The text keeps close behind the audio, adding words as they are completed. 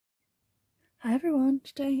Hi everyone,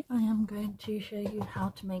 today I am going to show you how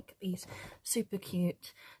to make these super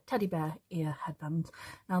cute teddy bear ear headbands.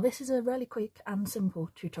 Now this is a really quick and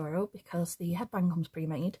simple tutorial because the headband comes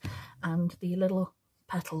pre-made and the little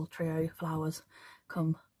petal trio flowers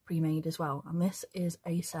come pre-made as well, and this is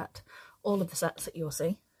a set. All of the sets that you'll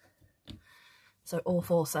see, so all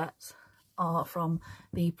 4 sets, are from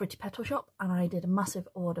the Pretty Petal Shop, and I did a massive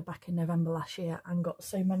order back in November last year and got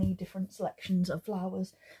so many different selections of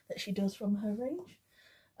flowers that she does from her range.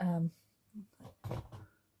 And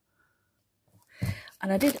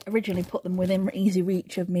I did originally put them within easy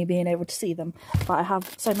reach of me being able to see them, but I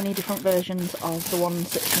have so many different versions of the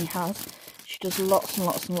ones that she has. She does lots and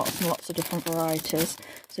lots and lots and lots of different varieties,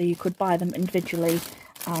 so you could buy them individually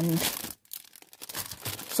and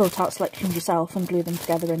sort out selections yourself and glue them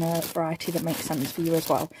together in a variety that makes sense for you as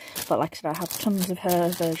well. But like I said, I have tons of her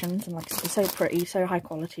versions, and like I said, they're so pretty, so high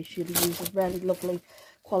quality. She uses really lovely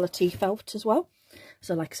quality felt as well.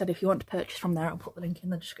 So like I said, if you want to purchase from there, I'll put the link in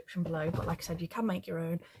the description below. But like I said, you can make your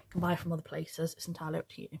own, you can buy from other places, it's entirely up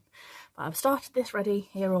to you. But I've started this ready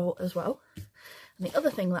here all as well. And the other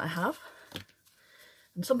thing that I have,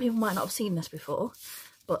 and some people might not have seen this before,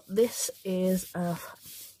 but this is a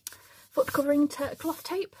foot covering cloth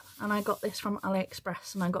tape, and I got this from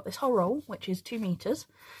AliExpress, and I got this whole roll, which is 2 meters,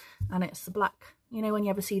 and it's the black, you know when you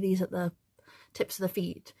ever see these at the tips of the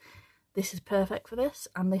feet, this is perfect for this.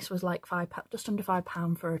 And this was like just under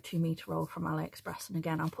 £5 for a 2 meter roll from AliExpress, and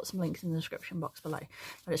again I'll put some links in the description box below.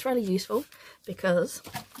 But it's really useful because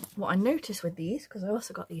what I noticed with these, because I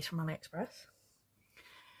also got these from AliExpress,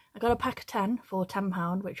 I got a pack of 10 for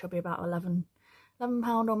 £10, which will be about £11,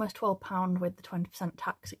 almost £12 with the 20%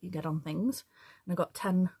 tax that you get on things. And I got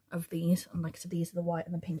 10 of these, and like I said, these are the white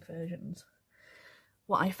and the pink versions.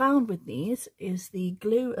 What I found with these is the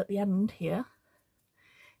glue at the end here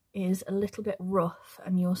is a little bit rough,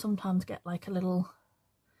 and you'll sometimes get like a little,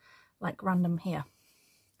 like random here,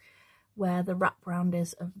 where the wraparound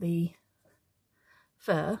is of the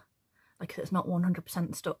fur. Like it's not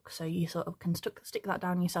 100% stuck, so you sort of can stick that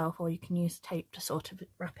down yourself, or you can use tape to sort of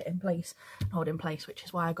wrap it in place and hold it in place, which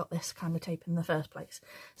is why I got this kind of tape in the first place.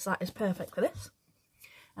 So that is perfect for this.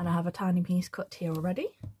 And I have a tiny piece cut here already.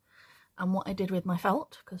 And what I did with my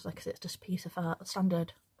felt, because like I said, it's just a piece of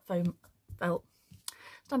standard felt,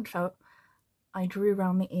 I drew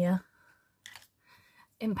around the ear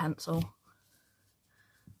in pencil,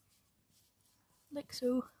 like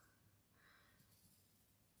so.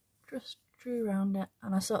 Just drew around it,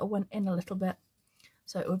 and I sort of went in a little bit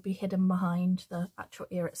so it would be hidden behind the actual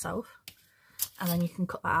ear itself, and then you can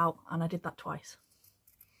cut that out, and I did that twice.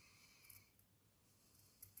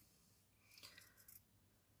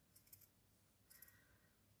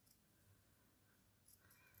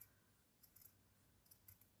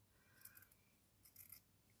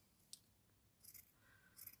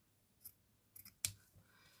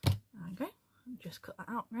 There we go, and just cut that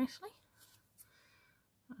out nicely.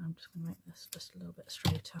 I'm just going to make this just a little bit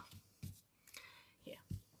straighter here.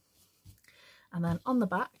 And then on the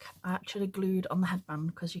back, I actually glued on the headband,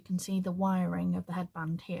 because you can see the wiring of the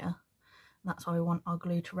headband here. And that's why we want our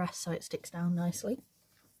glue to rest, so it sticks down nicely.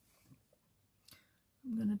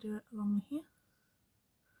 I'm going to do it along here.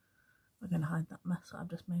 We're going to hide that mess that I've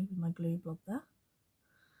just made with my glue blob there.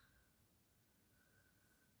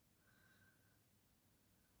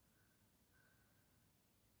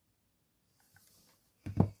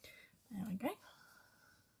 There we go.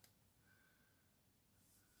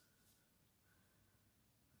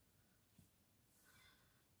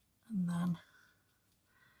 And then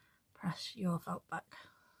press your felt back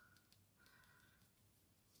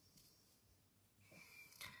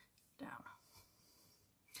down.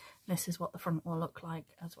 This is what the front will look like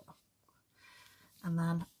as well. And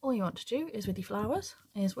then all you want to do is with your flowers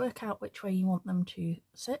is work out which way you want them to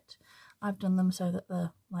sit. I've done them so that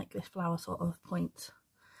the like this flower sort of points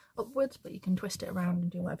upwards, but you can twist it around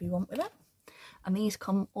and do whatever you want with it. And these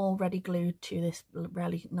come already glued to this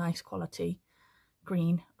really nice quality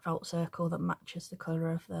green felt circle that matches the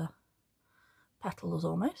colour of the petals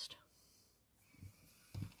almost.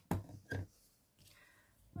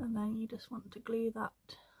 And then you just want to glue that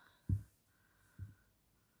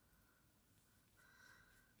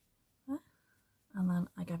there. And then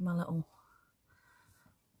I give my little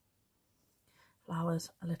flowers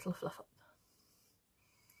a little fluff up.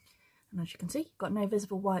 And as you can see, you've got no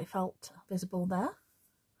visible white felt visible there.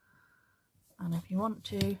 And if you want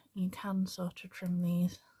to, you can sort of trim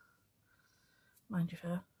these, mind your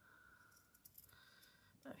fur.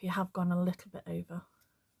 But if you have gone a little bit over,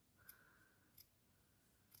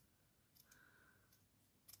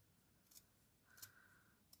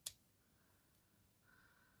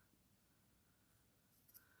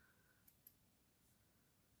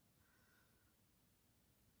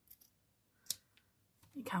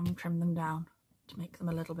 you can trim them down to make them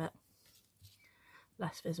a little bit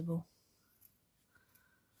less visible.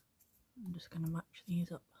 I'm just going to match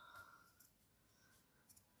these up.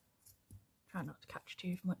 Try not to catch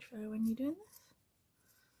too much fur when you're doing this.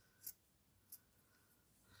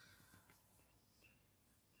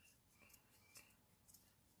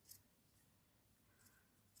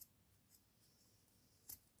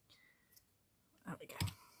 There we go.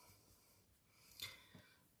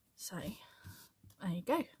 So there you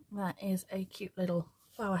go. That is a cute little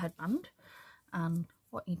flower headband and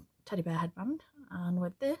teddy bear headband. And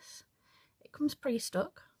with this, it comes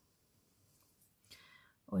pre-stuck.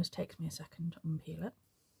 Always takes me a second to unpeel it.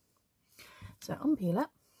 So unpeel it.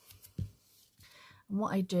 And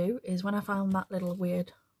what I do is when I found that little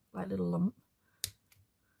weird, like little lump,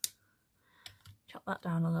 chop that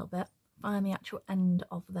down a little bit. Find the actual end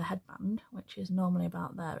of the headband, which is normally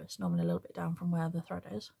about there. It's normally a little bit down from where the thread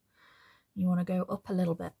is. You want to go up a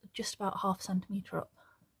little bit, just about ½ centimetre up,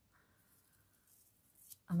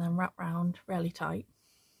 and then wrap round really tight.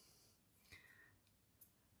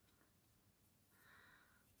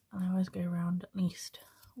 And I always go around at least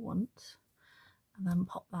once, and then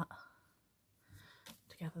pop that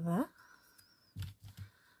together there.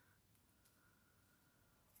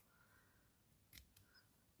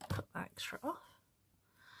 Cut that extra off.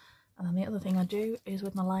 And then the other thing I do is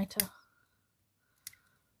with my lighter,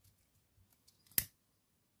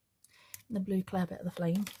 in the blue clear bit of the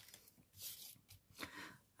flame,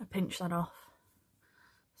 I pinch that off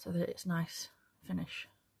so that it's nice finish.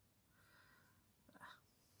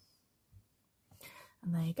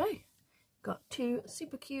 And there you go. Got two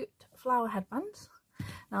super cute flower headbands.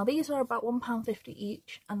 Now these are about £1.50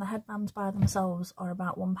 each, and the headbands by themselves are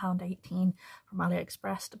about £1.18 from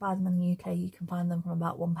AliExpress. To buy them in the UK, you can find them from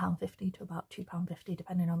about £1.50 to about £2.50,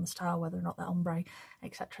 depending on the style, whether or not they're ombre,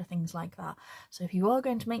 etc., things like that. So if you are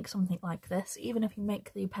going to make something like this, even if you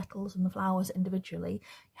make the petals and the flowers individually,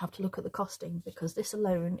 you have to look at the costing, because this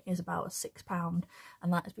alone is about £6,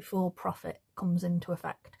 and that is before profit comes into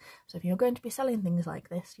effect. So if you're going to be selling things like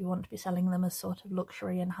this, you want to be selling them as sort of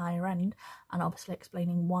luxury and higher end, and obviously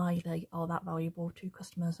explaining why they are that valuable to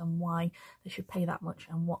customers and why they should pay that much,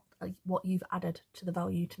 and what you've added to the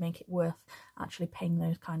value to make it worth actually paying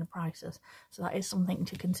those kind of prices. So that is something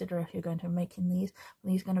to consider if you're going to be making these.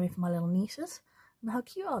 These are going to be for my little nieces. And how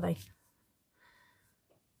cute are they?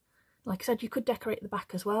 Like I said, you could decorate the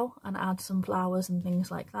back as well and add some flowers and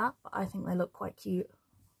things like that, but I think they look quite cute.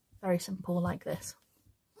 Very simple like this.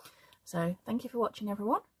 So thank you for watching,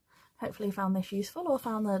 everyone. Hopefully you found this useful, or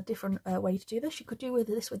found a different way to do this. You could do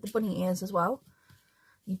this with the bunny ears as well.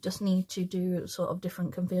 You just need to do sort of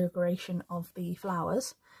different configuration of the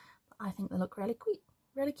flowers. I think they look really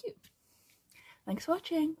cute. Thanks for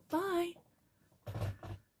watching. Bye.